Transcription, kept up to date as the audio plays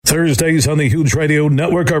Thursdays on the Huge Radio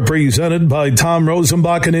Network are presented by Tom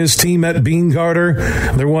Rosenbach and his team at Bean Carter.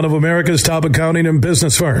 They're one of America's top accounting and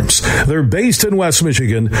business firms. They're based in West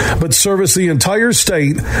Michigan, but service the entire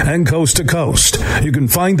state and coast to coast. You can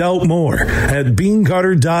find out more at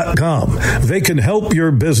beancarter.com. They can help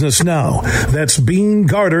your business now. That's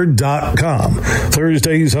beancarter.com.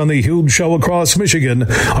 Thursdays on the Huge Show across Michigan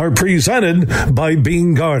are presented by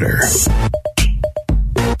Bean Carter.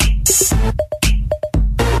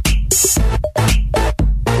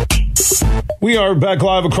 We are back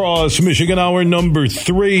live across Michigan, hour number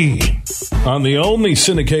 3 on the only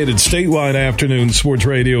syndicated statewide afternoon sports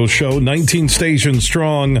radio show, 19 stations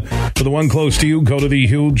strong. For the one close to you, go to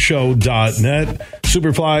thehugeshow.net.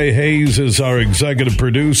 Superfly Hayes is our executive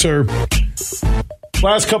producer.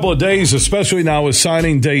 Last couple of days, especially now with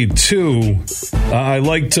signing day 2,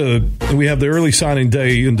 we have the early signing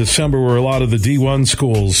day in December where a lot of the D1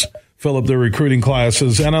 schools fill up their recruiting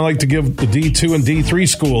classes, and I like to give the D2 and D3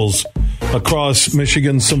 schools across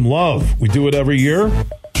Michigan some love. We do it every year.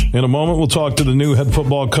 In a moment, we'll talk to the new head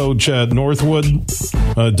football coach at Northwood,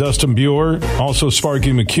 Dustin Buer, also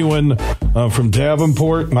Sparky McEwen from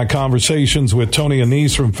Davenport, my conversations with Tony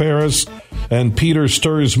Anise from Ferris, and Peter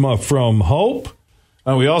Sturzma from Hope.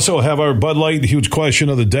 We also have our Bud Light Huge Question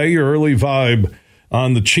of the Day, your early vibe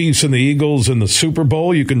on the Chiefs and the Eagles in the Super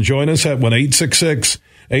Bowl. You can join us at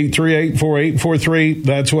 1-866-838-4843.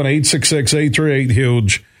 That's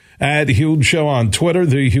 1-866-838-HUGE. At Huge Show on Twitter,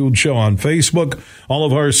 The Huge Show on Facebook. All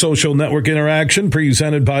of our social network interaction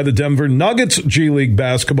presented by the Denver Nuggets G League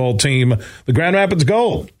basketball team, the Grand Rapids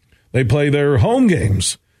Gold. They play their home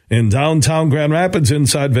games in downtown Grand Rapids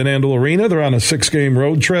inside Van Andel Arena. They're on a 6-game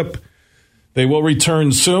road trip. They will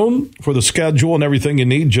return soon. For the schedule and everything you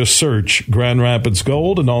need, just search Grand Rapids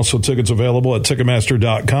Gold, and also tickets available at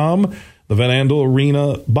Ticketmaster.com. The Van Andel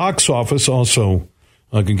Arena box office also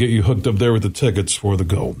can get you hooked up there with the tickets for the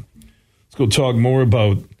Gold. Let's go talk more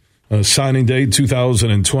about signing day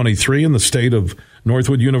 2023 in the state of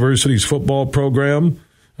Northwood University's football program.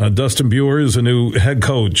 Dustin Buer is a new head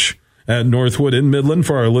coach at Northwood in Midland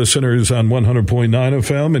for our listeners on 100.9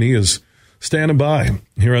 FM, and he is standing by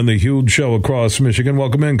here on the Huge Show across Michigan.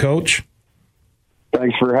 Welcome in, Coach.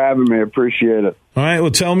 Thanks for having me. Appreciate it. All right.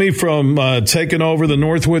 Well, tell me from taking over the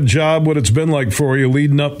Northwood job, what it's been like for you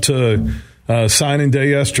leading up to signing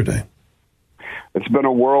day yesterday. It's been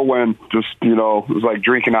a whirlwind. Just, it was like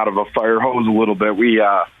drinking out of a fire hose a little bit. We,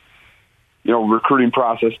 recruiting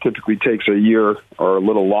process typically takes a year or a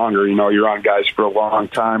little longer. You're on guys for a long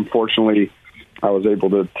time. Fortunately, I was able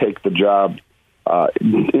to take the job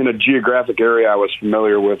in a geographic area I was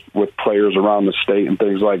familiar with players around the state and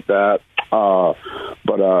things like that. But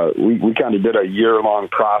we kind of did a year-long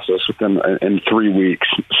process in 3 weeks.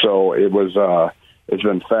 So it was, it's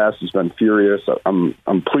been fast. It's been furious. I'm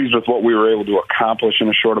pleased with what we were able to accomplish in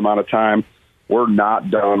a short amount of time. We're not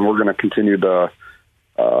done. We're going to continue to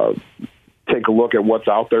take a look at what's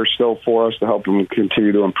out there still for us to help them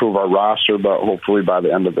continue to improve our roster. But hopefully by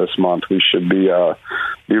the end of this month, we should be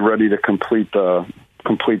ready to put the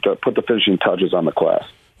finishing touches on the class.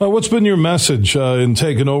 What's been your message in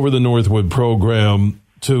taking over the Northwood program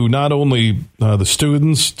to not only the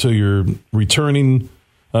students, to your returning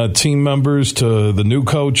team members, to the new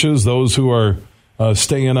coaches, those who are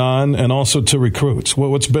staying on, and also to recruits?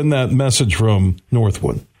 What's been that message from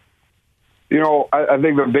Northwood? I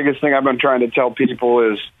think the biggest thing I've been trying to tell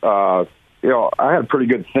people is, I had a pretty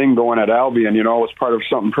good thing going at Albion, it was part of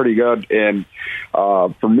something pretty good. And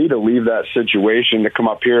for me to leave that situation to come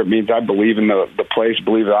up here, it means I believe in the place,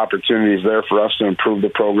 believe the opportunity is there for us to improve the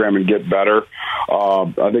program and get better.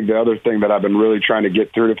 I think the other thing that I've been really trying to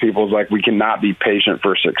get through to people is we cannot be patient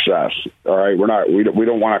for success. All right. We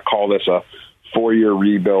don't want to call this a 4-year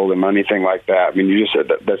rebuild and anything like that. I mean, you just said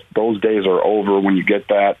that those days are over when you get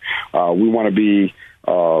that. We want to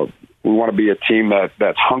be a team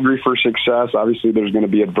that's hungry for success. Obviously, there's going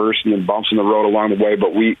to be adversity and bumps in the road along the way,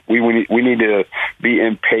 but we need to be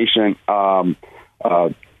impatient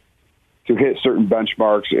to hit certain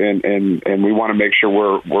benchmarks, and we want to make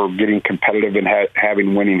sure we're getting competitive and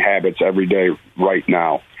having winning habits every day right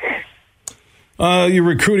now. Your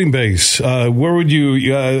recruiting base, where would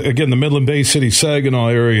you, again, the Midland Bay City Saginaw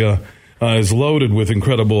area is loaded with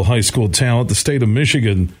incredible high school talent. The state of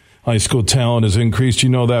Michigan high school talent has increased. You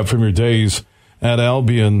know that from your days at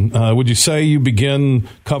Albion. Would you say you begin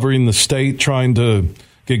covering the state, trying to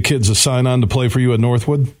get kids to sign on to play for you at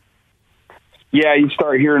Northwood? Yeah, you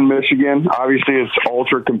start here in Michigan. Obviously, it's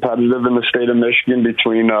ultra competitive in the state of Michigan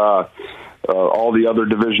between all the other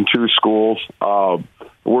Division II schools.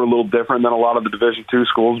 we're a little different than a lot of the Division II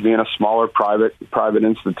schools, being a smaller private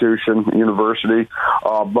institution, university.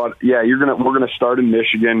 But yeah, we're gonna start in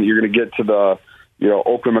Michigan. You're gonna get to the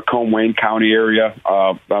Oakland, Macomb, Wayne County area.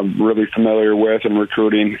 I'm really familiar with and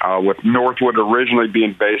recruiting with Northwood originally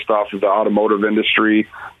being based off of the automotive industry.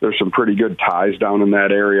 There's some pretty good ties down in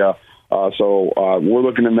that area. So we're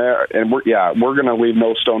looking in there, and we're going to leave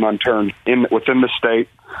no stone unturned within the state.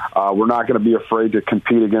 We're not going to be afraid to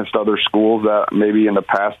compete against other schools that maybe in the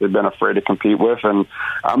past they've been afraid to compete with, and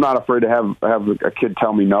I'm not afraid to have a kid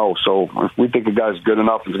tell me no. So if we think a guy's good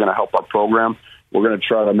enough and is going to help our program, we're going to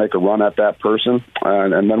try to make a run at that person,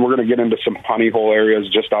 and then we're going to get into some honey hole areas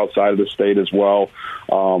just outside of the state as well.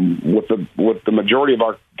 With the majority of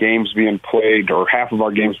our games being played, or half of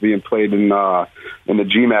our games being played in the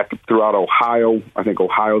GMAC throughout Ohio, I think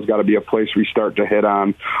Ohio's got to be a place we start to hit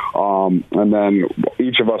on. And then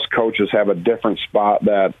each of us coaches have a different spot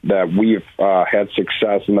that we've had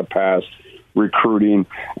success in the past recruiting.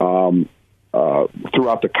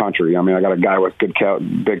 Throughout the country. I mean, I got a guy with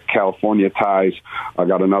big California ties. I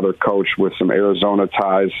got another coach with some Arizona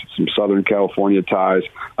ties, some Southern California ties.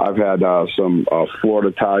 I've had some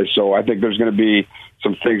Florida ties. So I think there's going to be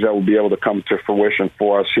some things that will be able to come to fruition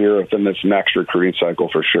for us here within this next recruiting cycle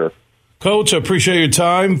for sure. Coach, I appreciate your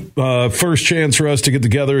time. First chance for us to get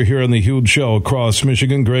together here on the Huge Show across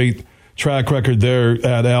Michigan. Great track record there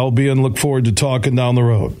at Albion. Look forward to talking down the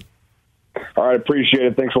road. All right, appreciate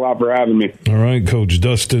it. Thanks a lot for having me. All right, Coach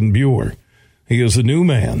Dustin Buer. He is the new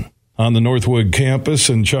man on the Northwood campus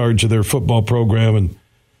in charge of their football program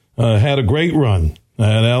and had a great run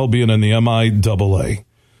at Albion in the MIAA.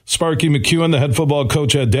 Sparky McEwen, the head football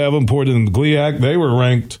coach at Davenport and the GLIAC, they were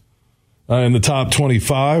ranked in the top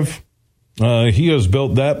 25. He has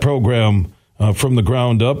built that program from the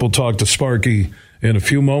ground up. We'll talk to Sparky in a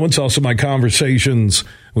few moments. Also, my conversations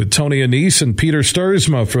with Tony Annese and Peter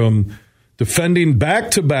Sturzma from defending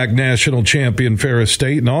back-to-back national champion Ferris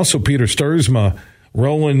State, and also Peter Sturzma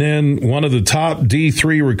rolling in one of the top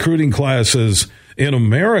D3 recruiting classes in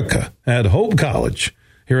America at Hope College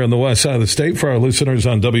here on the west side of the state. For our listeners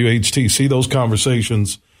on WHTC, those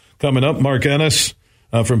conversations coming up. Mark Ennis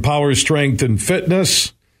from Power Strength and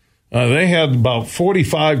Fitness. They had about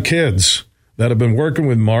 45 kids that have been working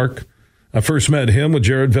with Mark. I first met him with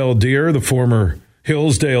Jared Valdir, the former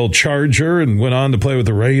Hillsdale Charger, and went on to play with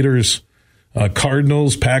the Raiders,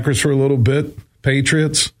 Cardinals, Packers for a little bit,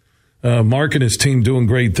 Patriots. Mark and his team doing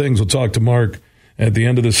great things. We'll talk to Mark at the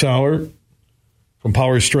end of this hour from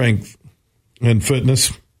Power Strength and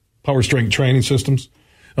Fitness, Power Strength Training Systems.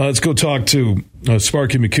 Let's go talk to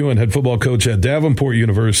Sparky McEwen, head football coach at Davenport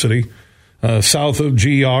University, south of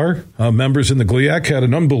GR. Members in the GLIAC had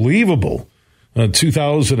an unbelievable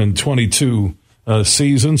 2022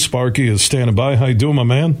 season. Sparky is standing by. How you doing, my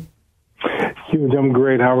man? Huge. I'm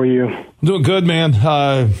great. How are you? Doing good, man.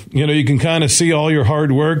 You can kind of see all your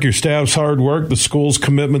hard work, your staff's hard work, the school's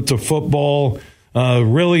commitment to football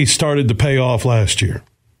really started to pay off last year.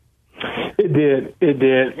 It did.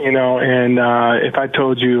 And if I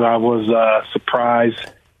told you I was surprised,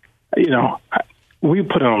 we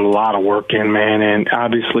put in a lot of work in, man, and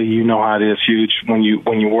obviously you know how it is, Huge. When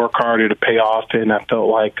you work harder to pay off, and I felt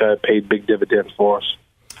like it paid big dividends for us.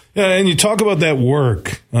 Yeah, and you talk about that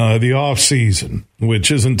work, the off season,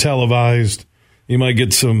 which isn't televised. You might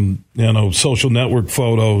get some, social network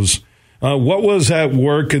photos. What was that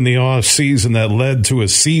work in the off season that led to a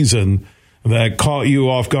season that caught you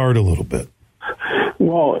off guard a little bit?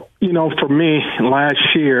 Well, for me,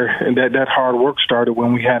 last year, that hard work started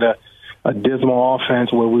when we had a dismal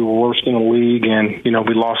offense where we were worst in the league, and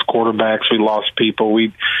we lost quarterbacks, we lost people.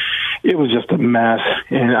 It was just a mess,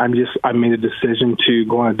 and I made a decision to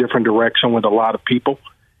go in a different direction with a lot of people.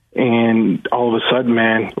 And all of a sudden,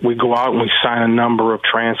 man, we go out and we sign a number of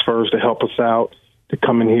transfers to help us out to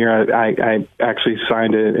come in here. I actually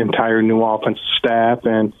signed an entire new offensive staff,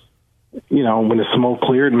 and when the smoke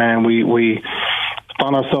cleared, man, we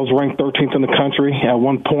found ourselves ranked 13th in the country at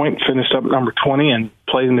one point, finished up number 20, and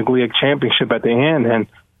played in the GLIAC championship at the end. And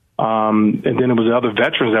then it was the other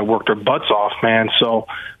veterans that worked their butts off, man. So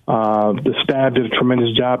the staff did a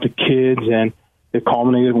tremendous job to kids, and it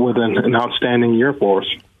culminated with an outstanding year for us.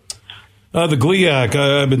 The GLIAC,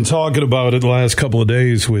 I've been talking about it the last couple of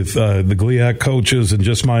days with the GLIAC coaches and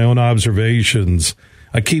just my own observations.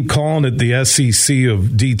 I keep calling it the SEC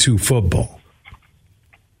of D2 football.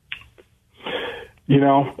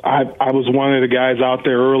 I was one of the guys out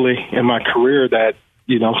there early in my career that,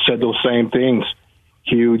 said those same things,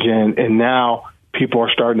 Huge. And now people are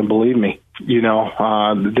starting to believe me.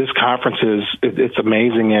 This conference it's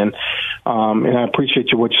amazing, and I appreciate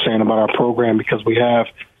what you're saying about our program, because we have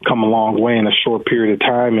come a long way in a short period of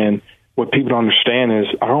time. And what people don't understand is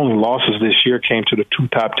our only losses this year came to the two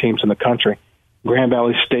top teams in the country. Grand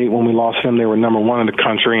Valley State, when we lost them, they were number one in the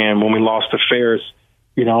country, and when we lost to Ferris,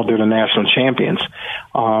 they're the national champions.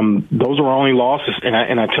 Those are our only losses,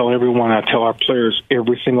 and I tell everyone, I tell our players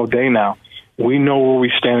every single day now, we know where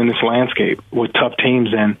we stand in this landscape with tough teams,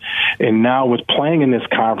 and now with playing in this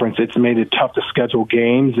conference, it's made it tough to schedule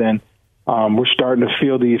games, and we're starting to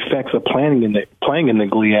feel the effects of playing in the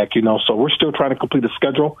GLIAC. So we're still trying to complete the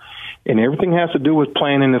schedule, and everything has to do with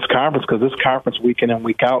playing in this conference, because this conference week in and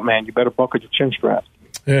week out, man, you better buckle your chin strap.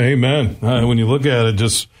 Yeah, amen. When you look at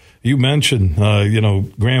it, you mentioned,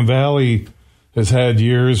 Grand Valley has had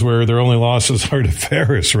years where their only losses are to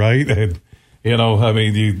Ferris, right? And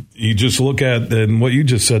you just look at, and what you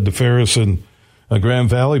just said, to Ferris and Grand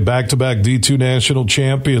Valley, back-to-back D2 national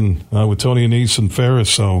champion with Tony Annese and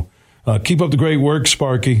Ferris. So keep up the great work,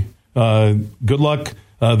 Sparky. Good luck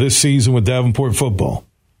this season with Davenport football.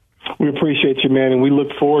 We appreciate you, man, and we look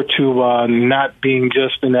forward to not being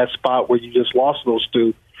just in that spot where you just lost those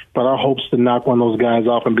two, but our hopes to knock one of those guys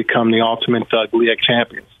off and become the ultimate GLIAC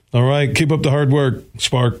champions. All right. Keep up the hard work,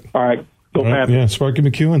 Spark. All right. Go Panthers. Yeah, Sparky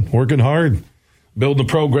McEwen, working hard. Building a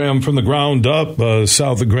program from the ground up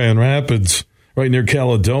south of Grand Rapids, right near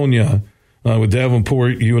Caledonia, with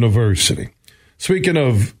Davenport University. Speaking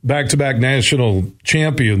of back-to-back national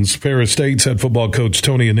champions, Ferris State's head football coach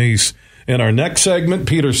Tony Annese. In our next segment,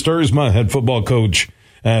 Peter Stuursma, head football coach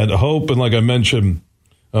at Hope. And like I mentioned,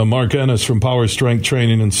 Mark Ennis from Power Strength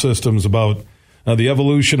Training and Systems, about the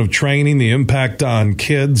evolution of training, the impact on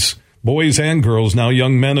kids, boys and girls, now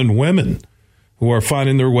young men and women, who are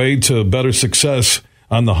finding their way to better success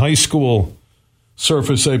on the high school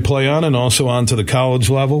surface they play on, and also on to the college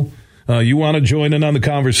level. You want to join in on the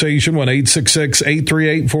conversation,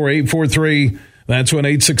 1-866-838-4843. That's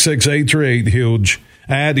 1-866-838-HUGE.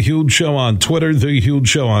 Add Huge Show on Twitter, The Huge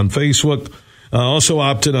Show on Facebook. Also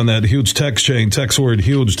opted on that huge text chain, text word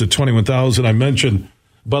HUGE to 21,000. I mentioned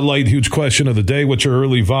Bud Light Huge Question of the Day. What's your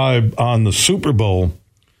early vibe on the Super Bowl?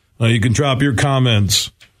 You can drop your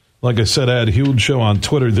comments. Like I said, add Huge Show on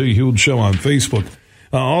Twitter, The Huge Show on Facebook.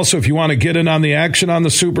 Also, if you want to get in on the action on the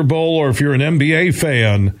Super Bowl, or if you're an NBA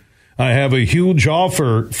fan, I have a huge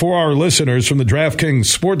offer for our listeners from the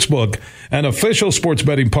DraftKings Sportsbook, an official sports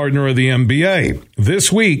betting partner of the NBA.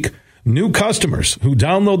 This week, new customers who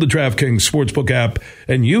download the DraftKings Sportsbook app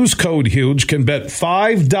and use code HUGE can bet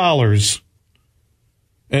 $5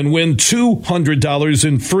 and win $200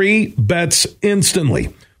 in free bets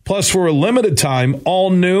instantly. Plus, for a limited time, all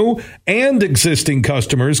new and existing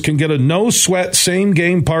customers can get a no-sweat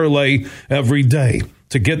same-game parlay every day.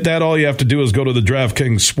 To get that, all you have to do is go to the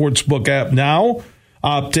DraftKings Sportsbook app now,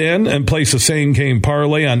 opt in, and place a same-game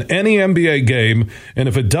parlay on any NBA game. And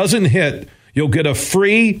if it doesn't hit, you'll get a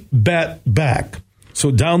free bet back.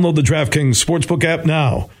 So download the DraftKings Sportsbook app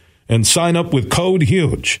now and sign up with code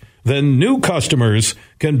HUGE. Then new customers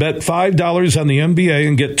can bet $5 on the NBA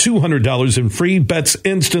and get $200 in free bets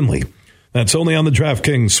instantly. That's only on the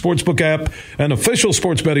DraftKings Sportsbook app, an official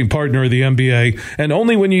sports betting partner of the NBA, and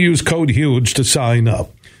only when you use code HUGE to sign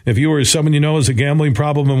up. If you or someone you know has a gambling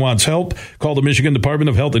problem and wants help, call the Michigan Department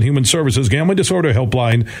of Health and Human Services Gambling Disorder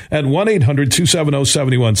Helpline at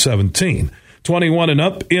 1-800-270-7117. 21 and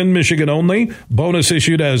up in Michigan only. Bonus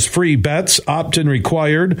issued as free bets. Opt-in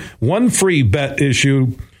required. One free bet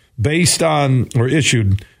issued based on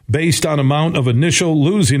amount of initial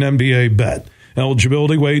losing NBA bet.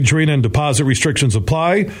 Eligibility, wagering, and deposit restrictions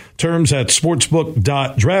apply. Terms at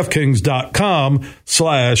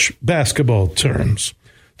sportsbook.draftkings.com/basketball terms.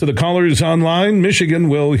 To the callers online, Michigan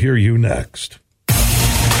will hear you next.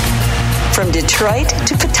 From Detroit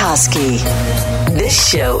to Petoskey, this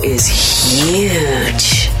show is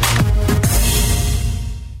huge.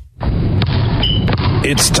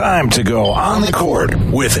 It's time to go on the court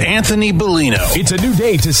with Anthony Bellino. It's a new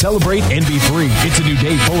day to celebrate and be free. It's a new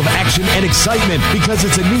day full of action and excitement because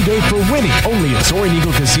it's a new day for winning only at Soaring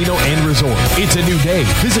Eagle Casino and Resort. It's a new day.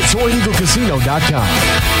 Visit SoaringEagleCasino.com.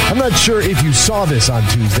 I'm not sure if you saw this on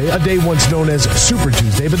Tuesday, a day once known as Super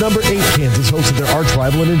Tuesday, but number 8 Kansas hosted their arch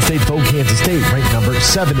rival and in-state foe Kansas State, ranked number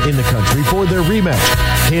 7 in the country, for their rematch.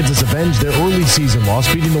 Kansas avenged their early season loss,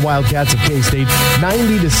 beating the Wildcats of K-State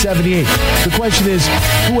 90-78. The question is,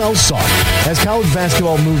 Who else saw it? As college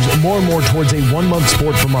basketball moves more and more towards a one-month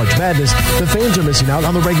sport for March Madness, the fans are missing out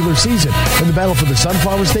on the regular season, and the battle for the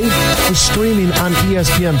Sunflower State is streaming on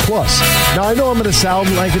ESPN+. Now, I know I'm going to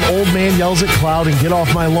sound like an old man yells at cloud and get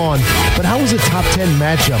off my lawn, but how is a top 10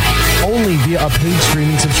 matchup only via a paid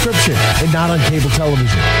streaming subscription and not on cable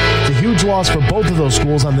television? It's a huge loss for both of those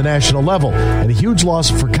schools on the national level, and a huge loss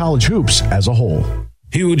for college hoops as a whole.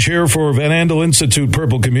 Huge here for Van Andel Institute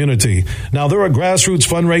Purple Community. Now, they're a grassroots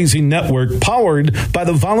fundraising network powered by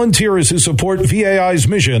the volunteers who support VAI's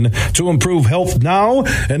mission to improve health now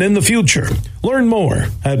and in the future. Learn more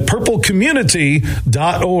at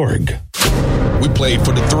purplecommunity.org. We played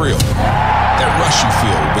for the thrill, that rush you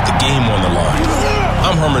feel with the game on the line.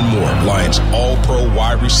 I'm Herman Moore, Lions All-Pro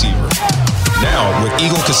wide receiver. Now, with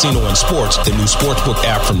Eagle Casino and Sports, the new sportsbook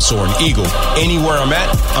app from Soaring Eagle, anywhere I'm at,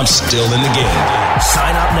 I'm still in the game.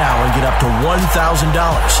 Sign up now and get up to $1,000.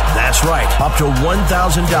 That's right, up to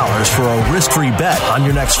 $1,000 for a risk-free bet on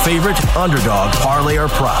your next favorite underdog, parlay, or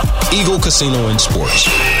prop. Eagle Casino and Sports.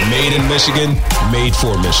 Made in Michigan, made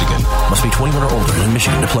for Michigan. Must be 21 or older in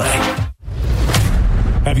Michigan to play.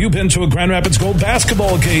 Have you been to a Grand Rapids Gold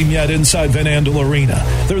basketball game yet inside Van Andel Arena?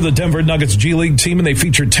 They're the Denver Nuggets G League team, and they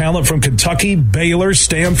feature talent from Kentucky, Baylor,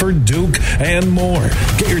 Stanford, Duke, and more.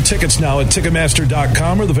 Get your tickets now at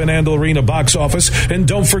Ticketmaster.com or the Van Andel Arena box office. And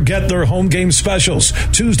don't forget their home game specials.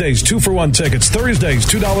 Tuesdays, 2-for-1 tickets. Thursdays,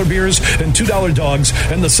 $2 beers and $2 dogs.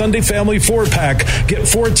 And the Sunday Family 4-pack. Get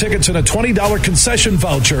 4 tickets and a $20 concession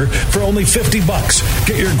voucher for only $50.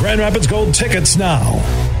 Get your Grand Rapids Gold tickets now.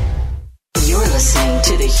 You're listening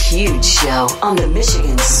to The Huge Show on the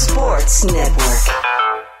Michigan Sports Network.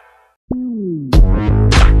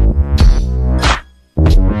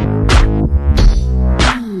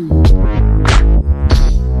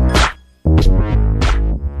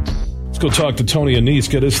 Let's go talk to Tony Annese,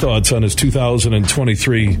 get his thoughts on his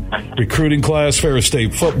 2023 recruiting class. Ferris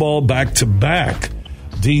State football, back-to-back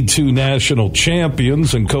D2 national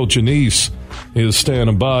champions, and Coach Annese is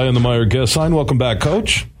standing by in the Meyer guest line. Welcome back,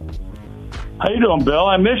 Coach. How you doing, Bill?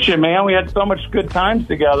 I miss you, man. We had so much good times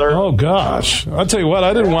together. Oh, gosh. I'll tell you what,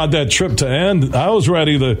 I didn't want that trip to end. I was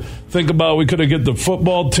ready to think about we could have get the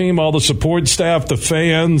football team, all the support staff, the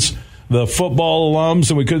fans, the football alums,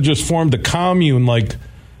 and we could have just formed a commune like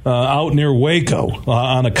out near Waco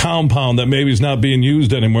on a compound that maybe is not being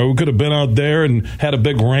used anymore. We could have been out there and had a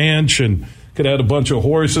big ranch and could have had a bunch of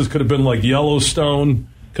horses. Could have been like Yellowstone.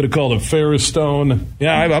 Could have called it Ferris Stone.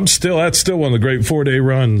 Yeah, that's still one of the great 4-day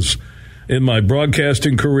runs in my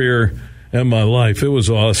broadcasting career and my life. It was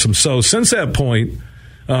awesome. So since that point,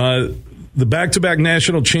 the back-to-back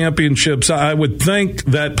national championships, I would think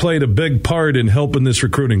that played a big part in helping this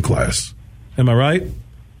recruiting class. Am I right?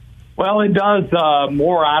 Well, it does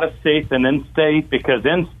more out-of-state than in-state, because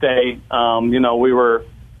in-state, we were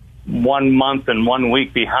 1 month and 1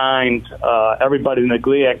 week behind everybody in the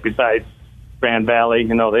GLIAC besides Grand Valley.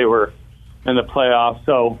 They were in the playoffs.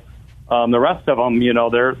 So the rest of them,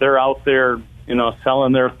 they're out there,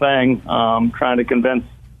 selling their thing, trying to convince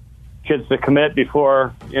kids to commit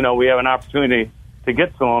before, we have an opportunity to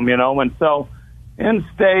get to them, And so in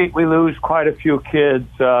state, we lose quite a few kids,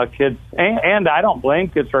 and I don't blame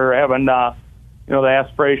kids for having, the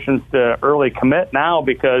aspirations to early commit now,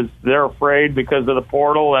 because they're afraid because of the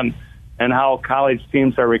portal and how college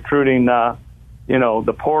teams are recruiting, the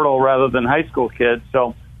portal rather than high school kids.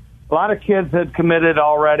 So a lot of kids had committed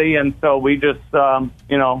already, and so we just got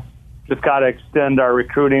to extend our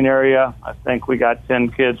recruiting area. I think we got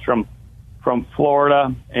 10 kids from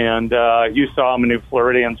Florida, and you saw how many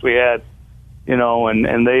Floridians we had,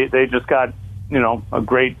 and they just got, a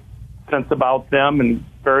great sense about them and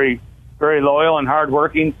very, very loyal and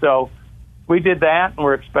hardworking. So we did that, and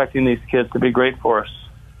we're expecting these kids to be great for us.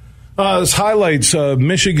 This highlights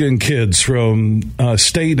Michigan kids from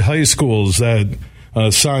state high schools that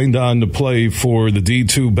signed on to play for the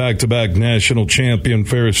D2 back-to-back national champion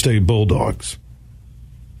Ferris State Bulldogs.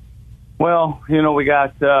 Well, we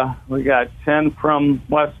got 10 from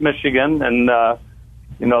West Michigan, and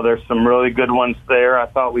there's some really good ones there. I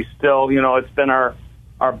thought we still, it's been our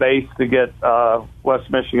base to get West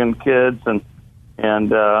Michigan kids, and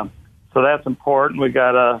so that's important. We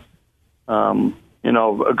got a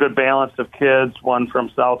good balance of kids. One from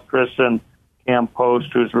South Christian, Cam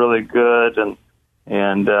Post, who's really good,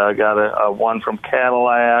 and got a one from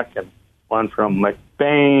Cadillac and one from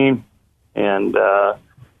McBain, and a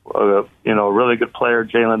really good player,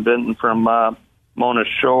 Jalen Vinton from Mona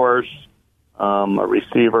Shores, a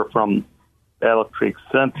receiver from Battle Creek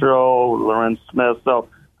Central, Loren Smith. So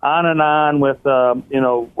on and on with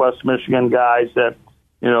West Michigan guys that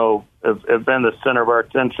have been the center of our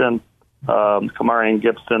attention Kamarian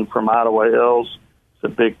Gibson from Ottawa Hills is a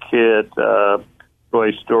big kid.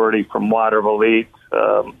 Roy Storty from Waterville Elite.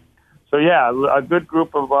 So yeah, a good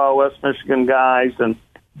group of West Michigan guys, and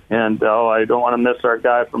I don't want to miss our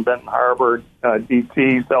guy from Benton Harbor,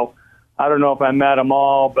 DT. So I don't know if I met them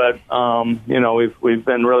all, but we've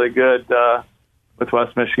been really good with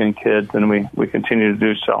West Michigan kids, and we continue to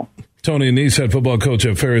do so. Tony Annese, head football coach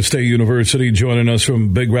at Ferris State University, joining us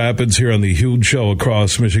from Big Rapids here on the Huge Show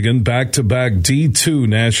across Michigan. Back-to-back D2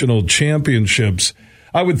 national championships.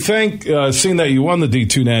 I would think, seeing that you won the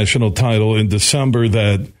D2 national title in December,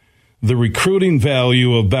 that the recruiting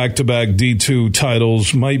value of back-to-back D2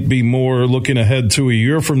 titles might be more looking ahead to a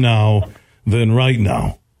year from now than right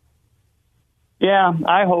now. Yeah,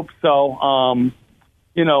 I hope so. I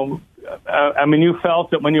mean, you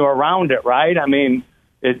felt it when you were around it, right? I mean,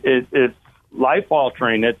 it's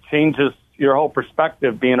life-altering. It changes your whole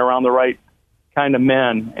perspective being around the right kind of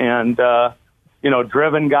men and,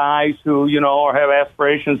 driven guys who, have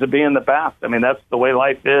aspirations of being the best. I mean, that's the way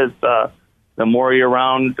life is. The more you're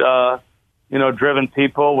around, driven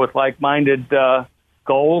people with like-minded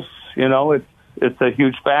goals, it's a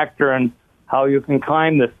huge factor in how you can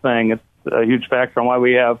climb this thing. It's a huge factor in why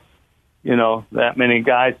we have, that many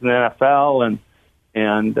guys in the NFL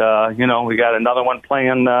and we got another one playing,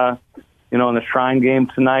 in the Shrine game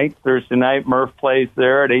tonight, Thursday night. Murph plays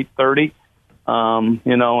there at 8:30,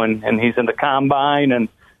 and he's in the combine and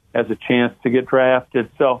has a chance to get drafted.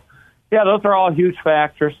 So, yeah, those are all huge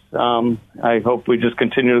factors. I hope we just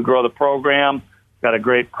continue to grow the program. Got a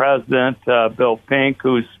great president, Bill Pink,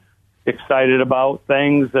 who's excited about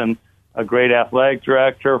things, and a great athletic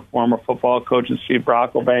director, former football coach, and Steve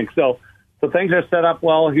Brocklebank. So things are set up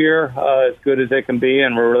well here, as good as they can be,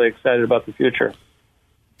 and we're really excited about the future.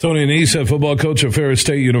 Tony Annese, head football coach at Ferris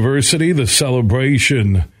State University. The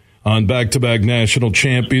celebration on back-to-back national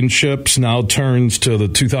championships now turns to the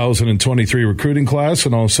 2023 recruiting class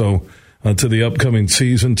and also to the upcoming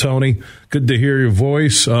season. Tony, good to hear your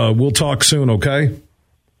voice. We'll talk soon, okay?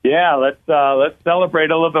 Yeah, let's celebrate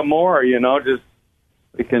a little bit more,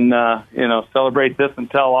 we can, celebrate this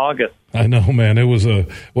until August. I know, man. It was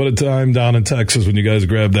what a time down in Texas when you guys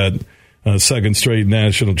grabbed that second straight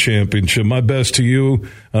national championship. My best to you,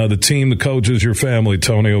 the team, the coaches, your family,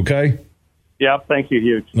 Tony, okay? Yep, thank you,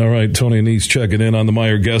 Huge. All right, Tony Annese checking in on the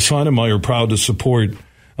Meijer guest line, and Meijer proud to support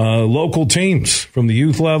local teams from the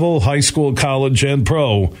youth level, high school, college, and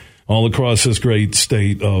pro all across this great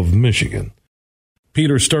state of Michigan.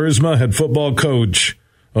 Peter Stuursma, head football coach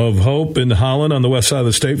of Hope in Holland on the west side of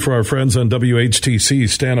the state for our friends on WHTC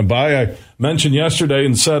standing by. I mentioned yesterday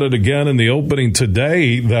and said it again in the opening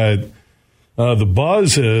today that the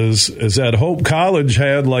buzz is that Hope College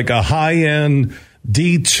had like a high-end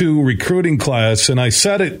D2 recruiting class, and I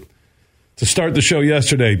said it to start the show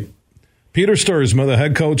yesterday. Peter Stuursma, the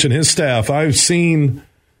head coach, and his staff, I've seen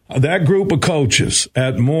that group of coaches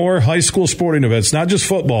at more high school sporting events, not just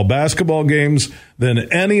football, basketball games, than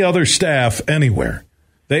any other staff anywhere.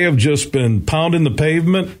 They have just been pounding the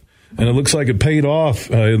pavement, and it looks like it paid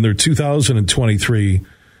off in their 2023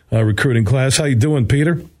 recruiting class. How you doing,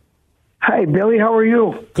 Peter? Hi, Billy. How are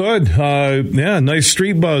you? Good. Nice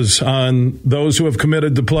street buzz on those who have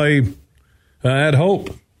committed to play at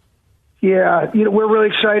Hope. Yeah, we're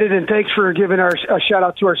really excited, and thanks for giving a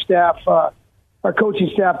shout-out to our staff. Our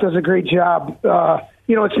coaching staff does a great job.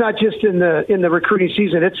 It's not just in the recruiting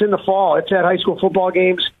season. It's in the fall. It's at high school football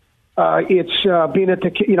games. It's being at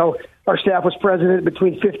our staff was president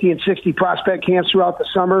between 50 and 60 prospect camps throughout the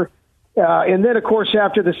summer. And then, of course,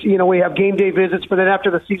 after this, we have game day visits, but then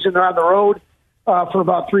after the season, they're on the road for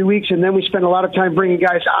about 3 weeks. And then we spend a lot of time bringing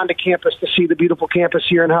guys onto campus to see the beautiful campus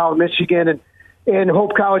here in Holland, Michigan. And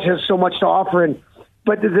Hope College has so much to offer.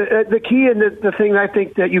 But the key and the thing I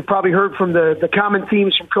think that you've probably heard from the common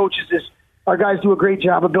themes from coaches is our guys do a great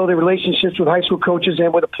job of building relationships with high school coaches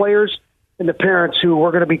and with the players and the parents who we're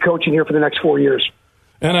going to be coaching here for the next 4 years.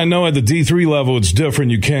 And I know at the D3 level it's different.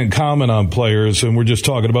 You can't comment on players, and we're just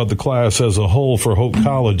talking about the class as a whole for Hope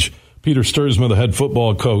College. Peter Stuursma, the head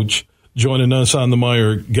football coach, joining us on the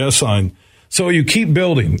Meijer guest line. So you keep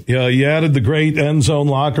building. You added the great end zone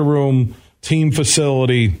locker room team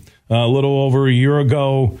facility a little over a year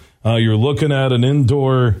ago. You're looking at an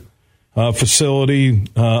indoor facility,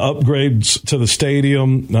 upgrades to the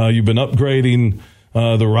stadium. You've been upgrading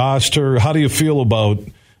the roster. How do you feel about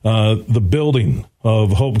the building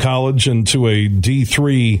of Hope College into a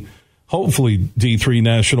D3, hopefully D3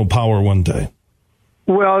 national power one day?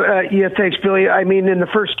 Well, thanks, Billy. I mean, in the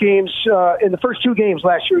first 2 games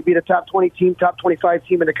last year, we beat a top 20 team, top 25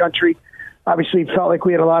 team in the country. Obviously, felt like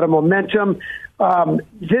we had a lot of momentum.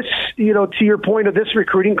 This, to your point of this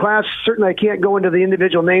recruiting class, certainly I can't go into the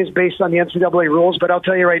individual names based on the NCAA rules, but I'll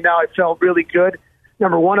tell you right now, I felt really good.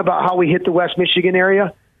 Number one, about how we hit the West Michigan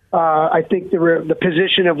area. I think the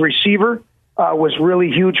position of receiver was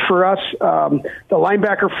really huge for us. The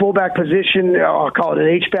linebacker, fullback position, I'll call it an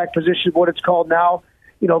H-back position, what it's called now.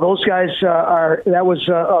 Those guys that was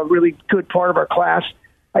a really good part of our class.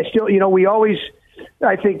 I still, we always,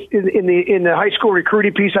 I think in the high school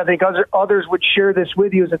recruiting piece, I think others would share this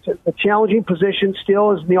with you. Is it's a challenging position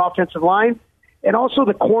still is in the offensive line, and also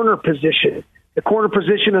the corner position. The corner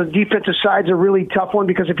position on the defensive side is a really tough one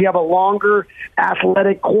because if you have a longer,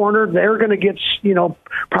 athletic corner, they're going to get,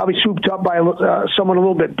 probably swooped up by someone a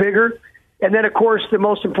little bit bigger. And then, of course, the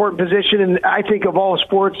most important position, and I think of all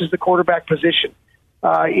sports, is the quarterback position.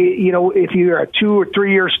 If you're a 2 or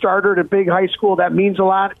 3 year starter at a big high school, that means a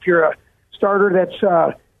lot. If you're a starter that's,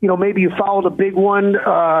 maybe you followed a big one,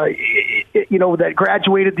 that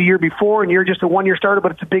graduated the year before and you're just a 1 year starter,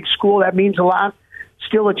 but it's a big school, that means a lot.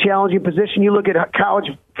 Still a challenging position. You look at college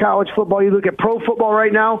football, you look at pro football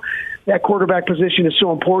right now, that quarterback position is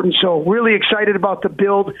so important. So really excited about the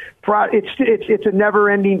build. It's a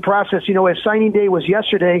never-ending process. As signing day was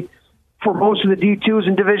yesterday, for most of the D2s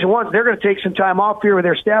and Division I's, they're going to take some time off here with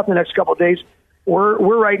their staff in the next couple of days. We're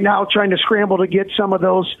right now trying to scramble to get some of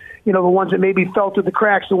those, the ones that maybe fell through the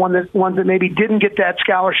cracks, the ones that maybe didn't get that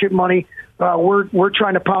scholarship money. We're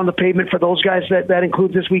trying to pound the pavement for those guys. That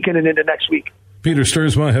includes this weekend and into next week. Peter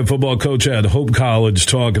Stuursma, head football coach at Hope College,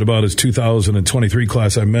 talking about his 2023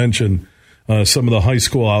 class. I mentioned some of the high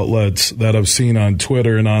school outlets that I've seen on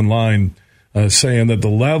Twitter and online saying that the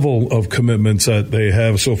level of commitments that they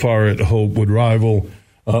have so far at Hope would rival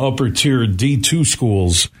upper tier D2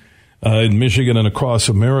 schools in Michigan and across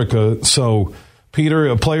America. So,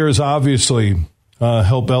 Peter, players obviously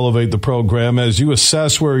help elevate the program. As you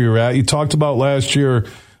assess where you're at, you talked about last year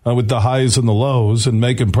with the highs and the lows and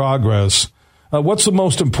making progress. What's the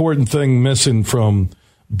most important thing missing from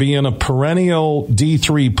being a perennial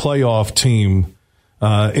D3 playoff team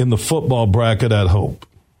in the football bracket at Hope?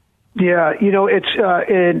 Yeah,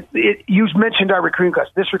 you mentioned our recruiting class.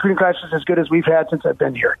 This recruiting class is as good as we've had since I've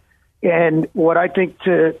been here. And what I think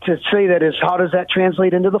to say that is, how does that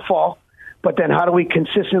translate into the fall? But then how do we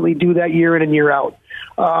consistently do that year in and year out?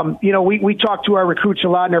 We talk to our recruits a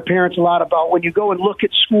lot and our parents a lot about when you go and look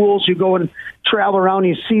at schools, you go and travel around,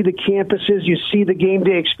 you see the campuses, you see the game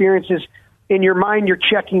day experiences. In your mind, you're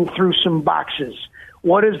checking through some boxes.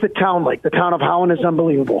 What is the town like? The town of Holland is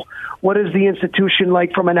unbelievable. What is the institution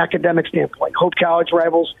like from an academic standpoint? Hope College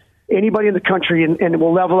rivals anybody in the country and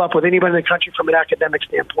will level up with anybody in the country from an academic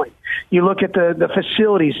standpoint. You look at the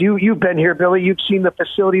facilities. You've been here, Billy. You've seen the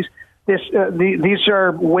facilities. These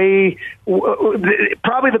are probably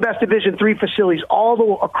the best Division III facilities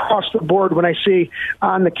all across the board. When I see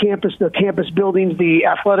on the campus buildings, the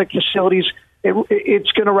athletic facilities,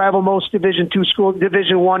 it's going to rival most Division II schools,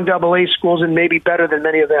 Division I AA schools, and maybe better than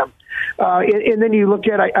many of them. And then you look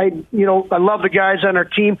at, I love the guys on our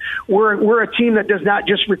team. We're a team that does not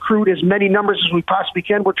just recruit as many numbers as we possibly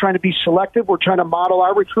can. We're trying to be selective. We're trying to model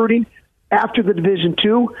our recruiting after the Division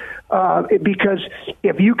II, because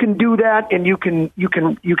if you can do that and you can do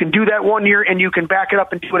that 1 year and you can back it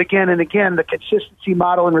up and do it again and again, the consistency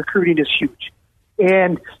model in recruiting is huge.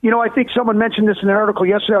 And, I think someone mentioned this in an article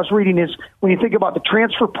yesterday I was reading, is when you think about the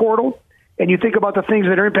transfer portal and you think about the things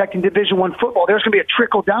that are impacting Division I football, there's going to be a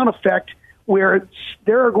trickle-down effect where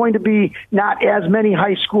there are going to be not as many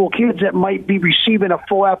high school kids that might be receiving a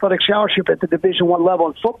full athletic scholarship at the Division I level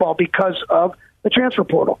in football because of the transfer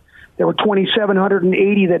portal. There were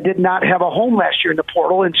 2,780 that did not have a home last year in the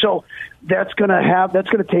portal, and so that's going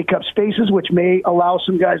to take up spaces, which may allow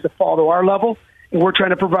some guys to fall to our level. And we're trying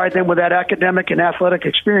to provide them with that academic and athletic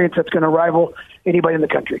experience that's going to rival anybody in the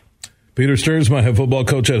country. Peter Stuursma, head football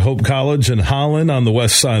coach at Hope College in Holland on the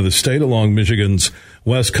west side of the state along Michigan's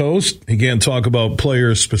west coast. He can't talk about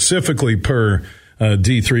players specifically per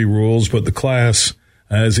D3 rules, but the class,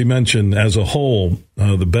 as he mentioned, as a whole,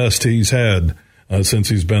 the best he's had since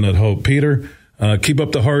he's been at Hope. Peter, keep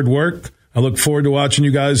up the hard work. I look forward to watching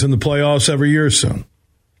you guys in the playoffs every year soon.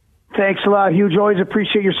 Thanks a lot, Huge. Always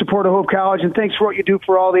appreciate your support of Hope College, and thanks for what you do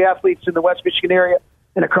for all the athletes in the West Michigan area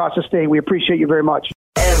and across the state. We appreciate you very much.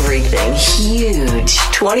 Everything huge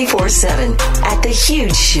 24/7 at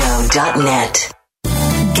thehugeshow.net.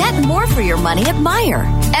 Get more for your money at Meijer.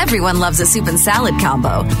 Everyone loves a soup and salad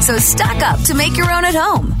combo, so stock up to make your own at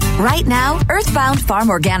home. Right now, Earthbound Farm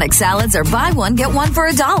Organic Salads are buy one, get one for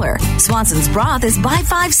 $1. Swanson's Broth is buy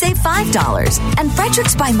 5, save $5. And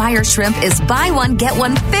Frederick's by Meijer Shrimp is buy one, get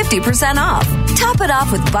one 50% off. Top it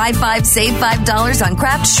off with buy 5, save $5 on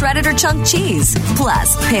Kraft shredded or chunk cheese.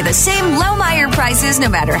 Plus, pay the same low Meijer prices no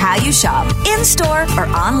matter how you shop, in-store or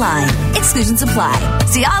online. Exclusions apply.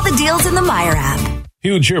 See all the deals in the Meijer app.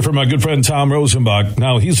 Huge here for my good friend Tom Rosenbach.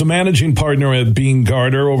 Now, he's a managing partner at Bean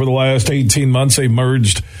Garter. Over the last 18 months, they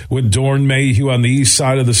merged with Dorn Mayhew on the east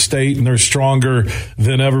side of the state, and they're stronger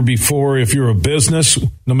than ever before. If you're a business,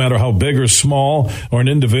 no matter how big or small, or an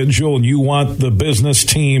individual, and you want the business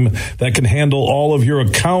team that can handle all of your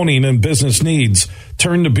accounting and business needs,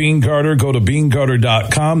 turn to Bean Garter. Go to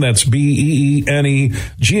beangarter.com. That's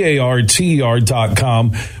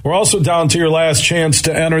BEENEGARTER.com. We're also down to your last chance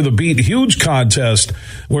to enter the Beat Huge contest,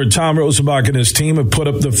 where Tom Rosenbach and his team have put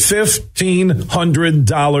up the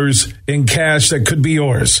 $1,500 in cash that could be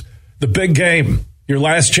yours. The big game. Your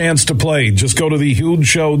last chance to play. Just go to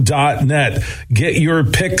thehugeshow.net. Get your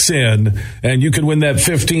picks in, and you can win that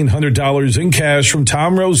 $1,500 in cash from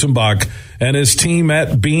Tom Rosenbach and his team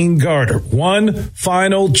at Bean Garter. One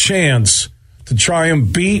final chance to try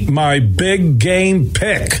and beat my big game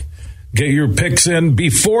pick. Get your picks in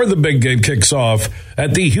before the big game kicks off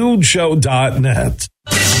at thehugeshow.net.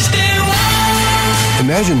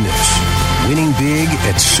 Imagine this. Winning big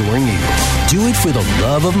at Soaring Eagle. Do it for the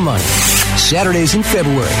love of money. Saturdays in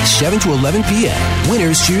February, 7 to 11 p.m.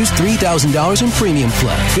 Winners choose $3,000 in premium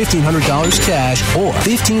play, $1,500 cash, or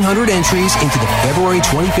 1,500 entries into the February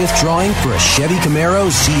 25th drawing for a Chevy Camaro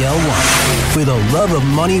ZL1. For the love of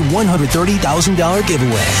money, $130,000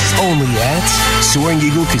 giveaway. Only at Soaring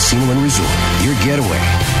Eagle Casino and Resort. Your getaway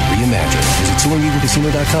reimagined. Visit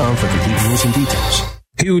SoaringEagleCasino.com for complete rules and details.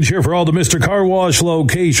 Huge here for all the Mr. Car Wash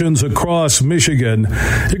locations across Michigan.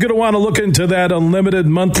 You're going to want to look into that unlimited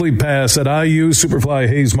monthly pass that I use. Superfly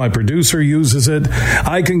Hayes, my producer, uses it.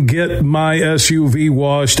 I can get my SUV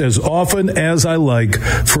washed as often as I like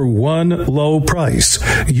for one low price.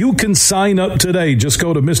 You can sign up today. Just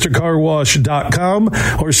go to MrCarWash.com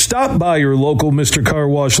or stop by your local Mr. Car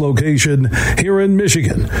Wash location here in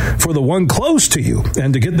Michigan for the one close to you.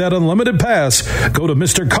 And to get that unlimited pass, go to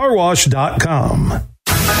MrCarWash.com.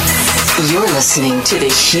 You're listening to The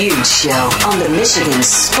Huge Show on the Michigan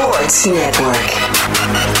Sports Network.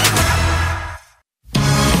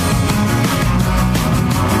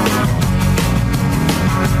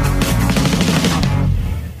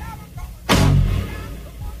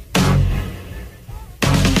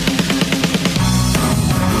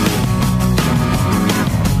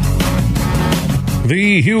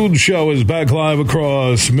 The Huge Show is back live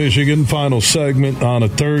across Michigan. Final segment on a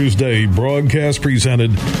Thursday broadcast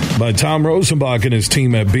presented by Tom Rosenbach and his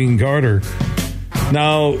team at Bean Garter.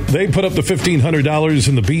 Now, they put up the $1,500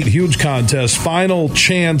 in the Beat Huge contest. Final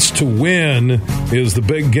chance to win is the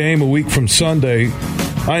big game a week from Sunday.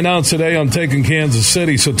 I announced today I'm taking Kansas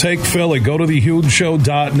City, so take Philly. Go to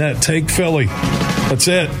thehugeshow.net. Take Philly. That's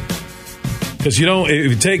it. Because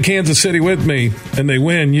if you take Kansas City with me and they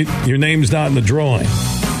win, your name's not in the drawing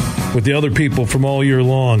with the other people from all year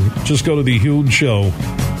long. Just go to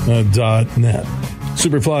thehugeshow.net.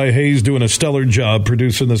 Superfly Hayes doing a stellar job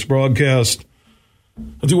producing this broadcast.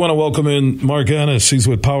 I do want to welcome in Mark Ennis. He's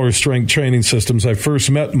with Power Strength Training Systems. I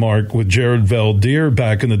first met Mark with Jared Valdir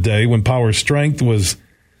back in the day when Power Strength was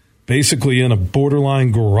basically in a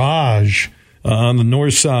borderline garage on the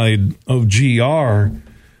north side of GR.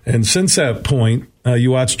 And since that point, you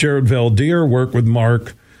watched Jared Valdir work with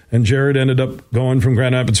Mark, and Jared ended up going from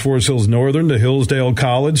Grand Rapids Forest Hills Northern to Hillsdale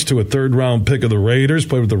College to a third-round pick of the Raiders,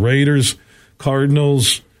 played with the Raiders,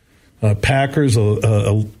 Cardinals, Packers,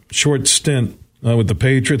 a short stint with the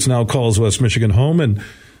Patriots, now calls West Michigan home. And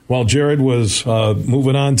while Jared was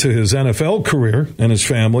moving on to his NFL career and his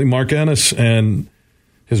family, Mark Ennis and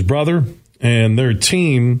his brother and their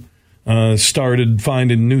team started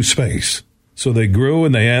finding new space. So they grew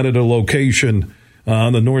and they added a location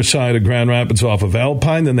on the north side of Grand Rapids off of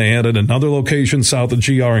Alpine. Then they added another location south of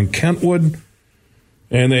GR in Kentwood.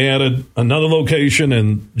 And they added another location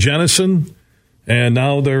in Jenison. And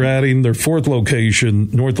now they're adding their fourth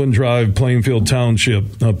location, Northland Drive, Plainfield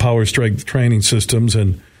Township, Power Strength Training Systems.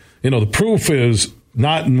 And, the proof is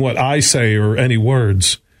not in what I say or any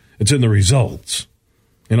words. It's in the results.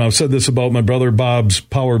 I've said this about my brother Bob's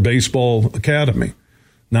Power Baseball Academy.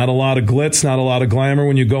 Not a lot of glitz, not a lot of glamour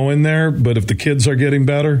when you go in there, but if the kids are getting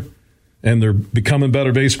better and they're becoming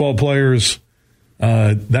better baseball players,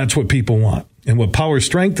 that's what people want. And what Power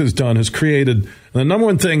Strength has done is created, the number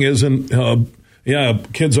one thing isn't,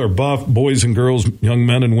 kids are buff, boys and girls, young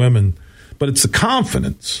men and women, but it's the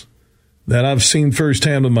confidence that I've seen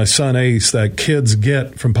firsthand with my son Ace that kids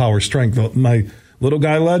get from Power Strength. My little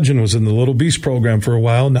guy Legend was in the Little Beast program for a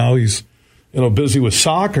while. Now he's, busy with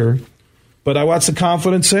soccer. But I watch the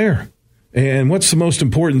confidence there. And what's the most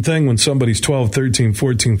important thing when somebody's 12, 13,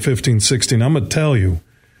 14, 15, 16? I'm going to tell you,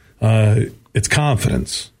 it's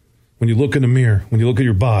confidence. When you look in the mirror, when you look at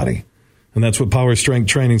your body. And that's what Power Strength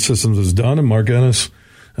Training Systems has done. And Mark Ennis,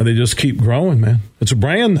 they just keep growing, man. It's a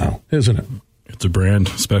brand now, isn't it? It's a brand,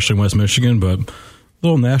 especially in West Michigan, but a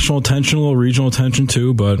little national attention, a little regional attention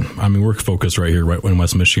too. But, I mean, we're focused right here, right in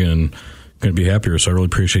West Michigan, and going to be happier. So I really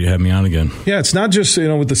appreciate you having me on again. Yeah, it's not just,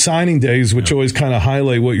 with the signing days, which always kind of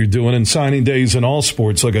highlight what you're doing, and signing days in all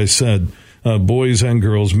sports, like I said, boys and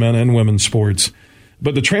girls, men and women's sports.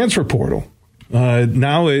 But the transfer portal,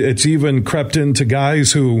 now it's even crept into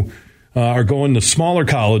guys who are going to smaller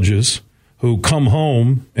colleges who come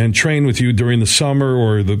home and train with you during the summer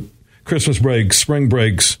or the Christmas breaks, spring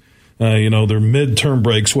breaks, their midterm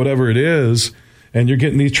breaks, whatever it is. And you're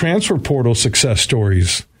getting these transfer portal success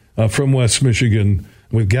stories from West Michigan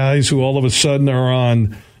with guys who all of a sudden are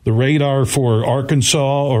on the radar for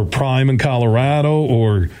Arkansas or Prime in Colorado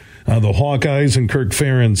or the Hawkeyes and Kirk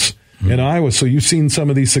Ferentz in Iowa. So you've seen some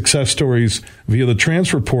of these success stories via the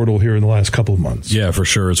transfer portal here in the last couple of months. Yeah, for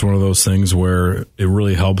sure. It's one of those things where it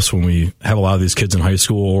really helps when we have a lot of these kids in high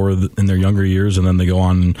school or in their younger years, and then they go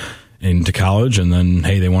on into college, and then,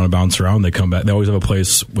 hey, they want to bounce around. They come back. They always have a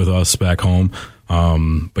place with us back home.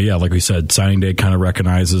 But yeah, like we said, signing day kind of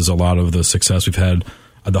recognizes a lot of the success we've had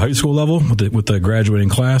at the high school level with the graduating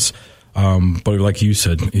class. But like you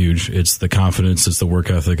said, huge. It's the confidence, it's the work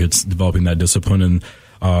ethic, it's developing that discipline. And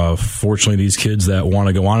fortunately, these kids that want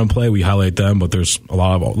to go on and play, we highlight them. But there's a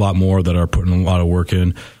lot more that are putting a lot of work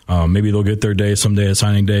in. Maybe they'll get their day someday at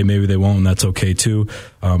signing day. Maybe they won't, and that's okay too.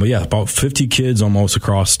 But yeah, about 50 kids almost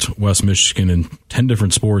across West Michigan in 10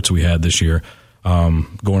 different sports we had this year.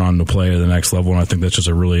 Going on to play at the next level, and I think that's just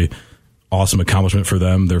a really awesome accomplishment for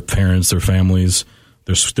them, their parents, their families,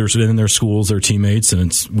 they're in their schools, their teammates,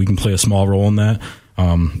 and we can play a small role in that.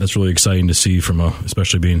 That's really exciting to see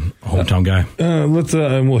especially being a hometown guy.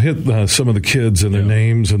 We'll hit some of the kids and their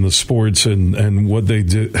names and the sports and what they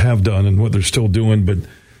have done and what they're still doing. But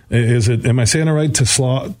am I saying it right?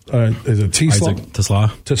 Tesla? Is it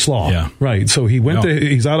Tesla? Tesla. Yeah. Right. So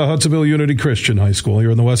he's out of Hudsonville Unity Christian High School here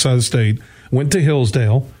on the west side of the state. Went to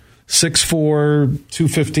Hillsdale, 6'4",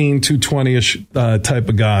 215, 220-ish type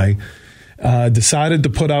of guy. Decided to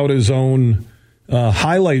put out his own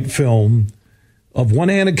highlight film of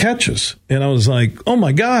one-handed catches. And I was like, oh,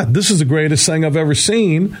 my God, this is the greatest thing I've ever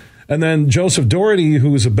seen. And then Joseph Doherty, who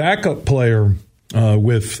was a backup player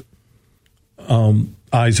with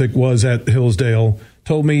Isaac, was at Hillsdale,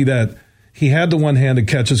 told me that he had the one-handed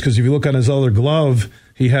catches because if you look on his other glove,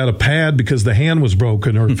 he had a pad because the hand was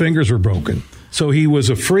broken or fingers were broken. So he was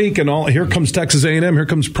a freak, and here comes Texas A&M, here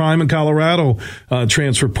comes Prime in Colorado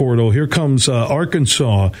transfer portal, here comes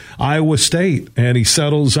Arkansas, Iowa State, and he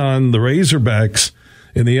settles on the Razorbacks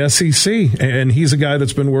in the SEC, and he's a guy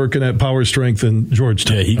that's been working at Power Strength in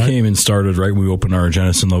Georgetown. Yeah, he came and started right when we opened our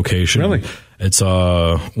Jenison location. Really? It's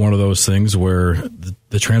one of those things where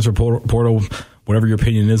the transfer portal, whatever your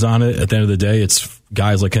opinion is on it, at the end of the day, it's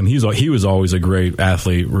guys like him. He was always a great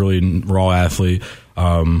athlete, really raw athlete.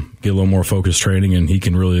 Get a little more focused training, and he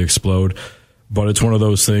can really explode. But it's one of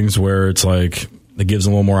those things where it's like it gives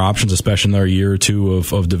them a little more options, especially in their year or two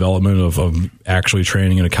of development, of actually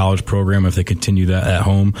training in a college program. If they continue that at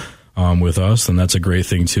home with us, then that's a great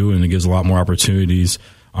thing too, and it gives a lot more opportunities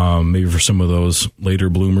maybe for some of those later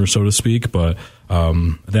bloomers, so to speak. But at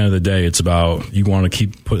the end of the day, it's about you want to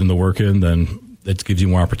keep putting the work in, then it gives you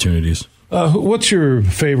more opportunities. What's your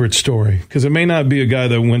favorite story? Because it may not be a guy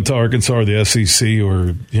that went to Arkansas or the SEC,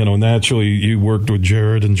 or naturally you worked with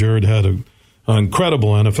Jared, and Jared had an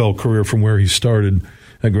incredible NFL career from where he started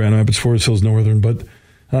at Grand Rapids, Forest Hills Northern. But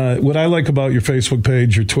what I like about your Facebook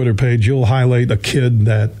page, your Twitter page, you'll highlight a kid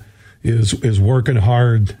that is working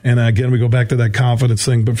hard. And again, we go back to that confidence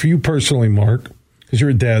thing. But for you personally, Mark, because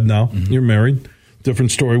you're a dad now, you're married,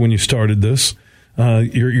 different story when you started this.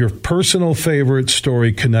 Your personal favorite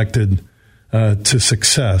story connected to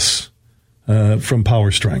success from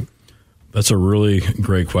Power Strength? That's a really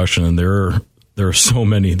great question, and there are so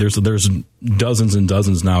many. There's dozens and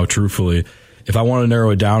dozens now. Truthfully, if I want to narrow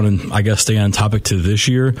it down and I guess stay on topic to this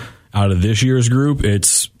year, out of this year's group,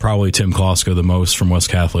 it's probably Tim Kloska the most from West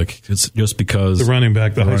Catholic. It's just because the running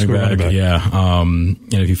back, the high school running back. Yeah,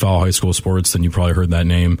 and if you follow high school sports, then you probably heard that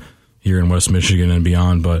name here in West Michigan and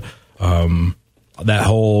beyond. But that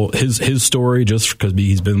whole his story, just because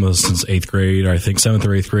he's been with us since 8th grade, or I think 7th or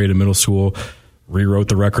 8th grade in middle school, rewrote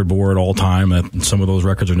the record board all time. Some of those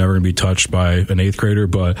records are never going to be touched by an 8th grader,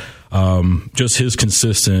 but just his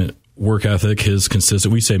consistent work ethic,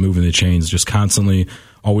 we say moving the chains, just constantly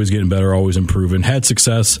always getting better, always improving. Had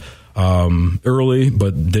success early,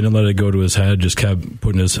 but didn't let it go to his head. Just kept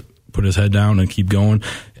put his head down and keep going.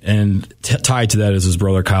 And tied to that is his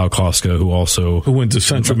brother Kyle Koska, who went to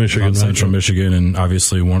Central Michigan, and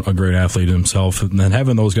obviously a great athlete himself. And then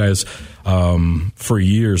having those guys for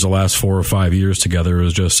years, the last 4 or 5 years together,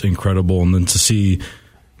 was just incredible. And then to see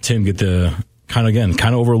Tim get the kind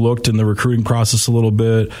of overlooked in the recruiting process a little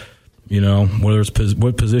bit, whether it's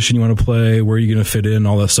what position you want to play, where you're going to fit in,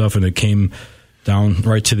 all that stuff, and it came down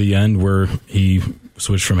right to the end where he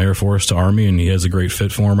switched from Air Force to Army, and he has a great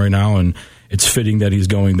fit for him right now. And it's fitting that he's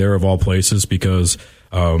going there of all places because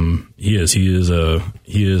he is a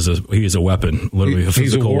weapon, literally a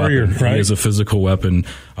physical warrior, weapon. Right? He is a physical weapon,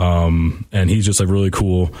 and he's just a really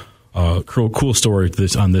cool story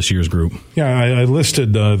on this year's group. Yeah, I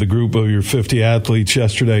listed the group of your 50 athletes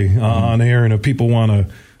yesterday on air, and if people want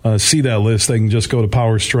to see that list, they can just go to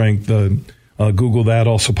Power Strength, Google that.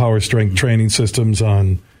 Also, Power Strength Training Systems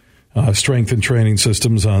on Strength and Training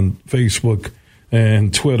Systems on Facebook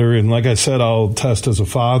and Twitter. And like I said, I'll test as a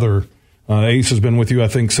father. Ace has been with you, I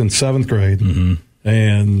think, since 7th grade. Mm-hmm.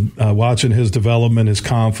 And watching his development, his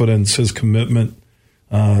confidence, his commitment,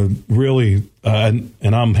 really, and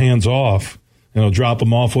I'm hands off, drop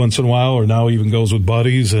him off once in a while, or now he even goes with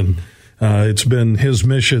buddies. And it's been his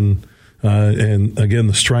mission. And again,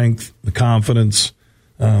 the strength, the confidence.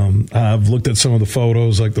 I've looked at some of the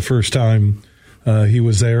photos, like the first time he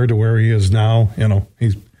was there to where he is now.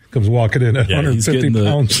 He's comes walking in at 150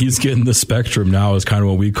 pounds. He's getting the spectrum now, is kind of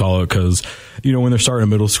what we call it, because when they're starting in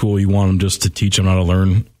middle school, you want them just to teach them how to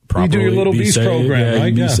learn properly. You do your Little Beast program,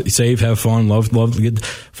 right? Be safe, have fun,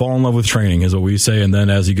 fall in love with training is what we say. And then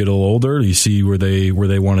as you get a little older, you see where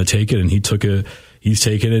they want to take it, and he's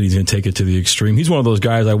taking it. He's going to take it to the extreme. He's one of those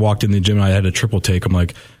guys. I walked in the gym and I had a triple take. I'm like,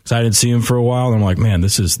 because I didn't see him for a while. And I'm like, man,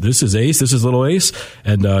 this is Ace. This is little Ace.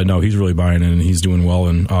 And no, he's really buying in, and he's doing well.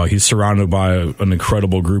 And he's surrounded by an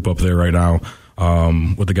incredible group up there right now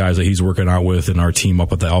with the guys that he's working out with and our team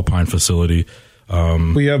up at the Alpine facility.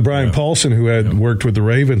 We have Brian Paulson, who had worked with the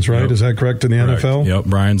Ravens, right? Yep. Is that correct, in the NFL? Yep,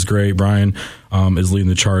 Brian's great. Brian is leading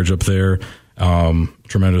the charge up there.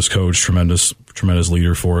 Tremendous coach, tremendous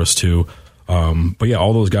leader for us too. But yeah,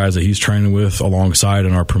 all those guys that he's training with alongside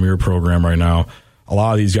in our premier program right now, a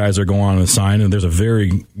lot of these guys are going on and sign, and there's a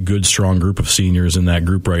very good, strong group of seniors in that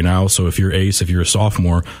group right now. So if you're Ace, if you're a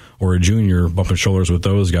sophomore or a junior, bumping shoulders with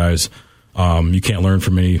those guys, you can't learn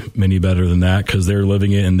from many better than that, because they're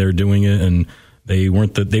living it and they're doing it, and they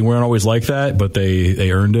weren't always like that, but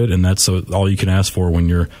they earned it, and that's all you can ask for when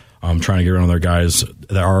you're trying to get around other guys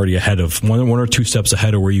that are already ahead of one or two steps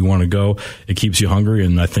ahead of where you want to go. It keeps you hungry,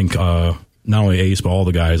 and I think not only Ace, but all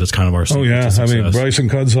the guys, that's kind of our secret to success. I mean, Bryson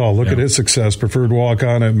Cudzall, look at his success, preferred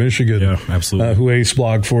walk-on at Michigan. Yeah, absolutely. Who Ace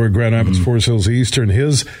blocked for Grand Rapids, Forest Hills Eastern.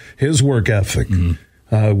 His work ethic,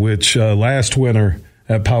 which last winter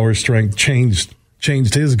at Power Strength changed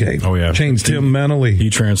his game. Oh, yeah. Changed him mentally. He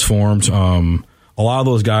transformed. A lot of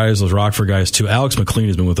those guys, those Rockford guys too. Alex McLean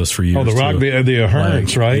has been with us for years. Oh, the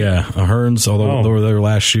Aherns, right? Yeah, Aherns. Although they were there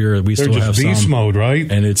last year, we still have some. They're just beast mode,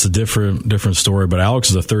 right? And it's a different story. But Alex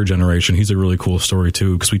is a third generation. He's a really cool story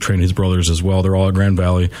too, because we trained his brothers as well. They're all at Grand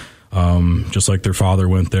Valley, just like their father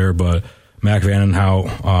went there. But Mac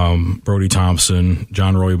Vandenhout, Brody Thompson,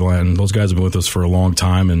 John Roy Blanton, those guys have been with us for a long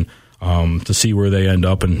time, and to see where they end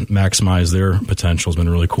up and maximize their potential has been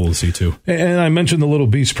really cool to see too. And I mentioned the Little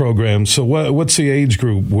Beast program. So what's the age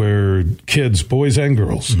group where kids, boys and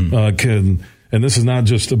girls, can, and this is not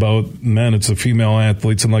just about men, it's the female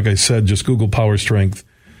athletes. And like I said, just Google Power Strength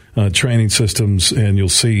Training Systems, and you'll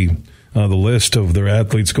see the list of their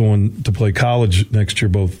athletes going to play college next year,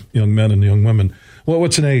 both young men and young women. Well,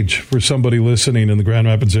 what's an age for somebody listening in the Grand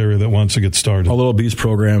Rapids area that wants to get started? A Little Beast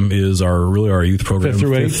program is our youth program. 5th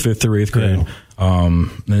through 8th? 5th through 8th grade.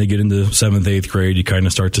 Yeah. Then they get into 7th, 8th grade. You kind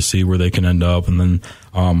of start to see where they can end up. And then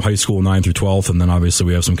high school, 9th through 12th. And then obviously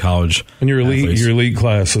we have some college. And your elite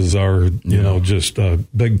classes are, just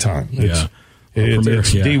big time.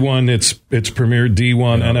 It's D1. It's premier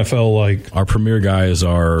D1 NFL like. Our premier guys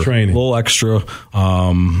are training. A little extra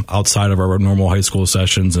outside of our normal high school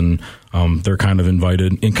sessions, and they're kind of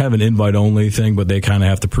invited in kind of an invite only thing, but they kind of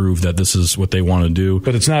have to prove that this is what they want to do.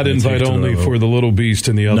 But it's not invite only for the Little Beast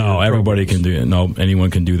and the other. No, everybody can do it. No, anyone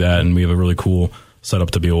can do that, and we have a really cool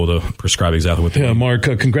setup to be able to prescribe exactly what they need. Mark,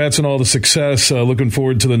 congrats on all the success. Looking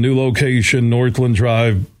forward to the new location, Northland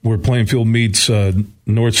Drive, where Plainfield meets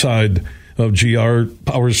north side of GR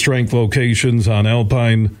Power Strength locations on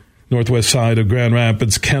Alpine, northwest side of Grand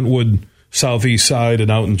Rapids, Kentwood, southeast side, and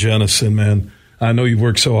out in Jenison, man. I know you've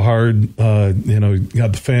worked so hard. You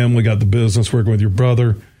got the family, got the business, working with your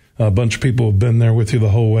brother. A bunch of people have been there with you the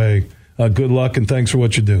whole way. Good luck, and thanks for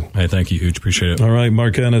what you do. Hey, thank you, Huge. Appreciate it. All right,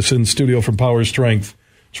 Mark Ennis in studio from Power Strength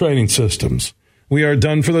Training Systems. We are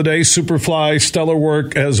done for the day. Superfly, stellar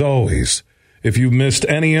work as always. If you missed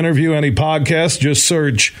any interview, any podcast, just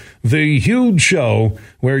search The Huge Show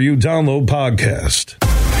where you download podcast.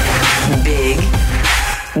 Big,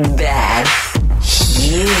 bad,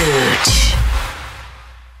 huge.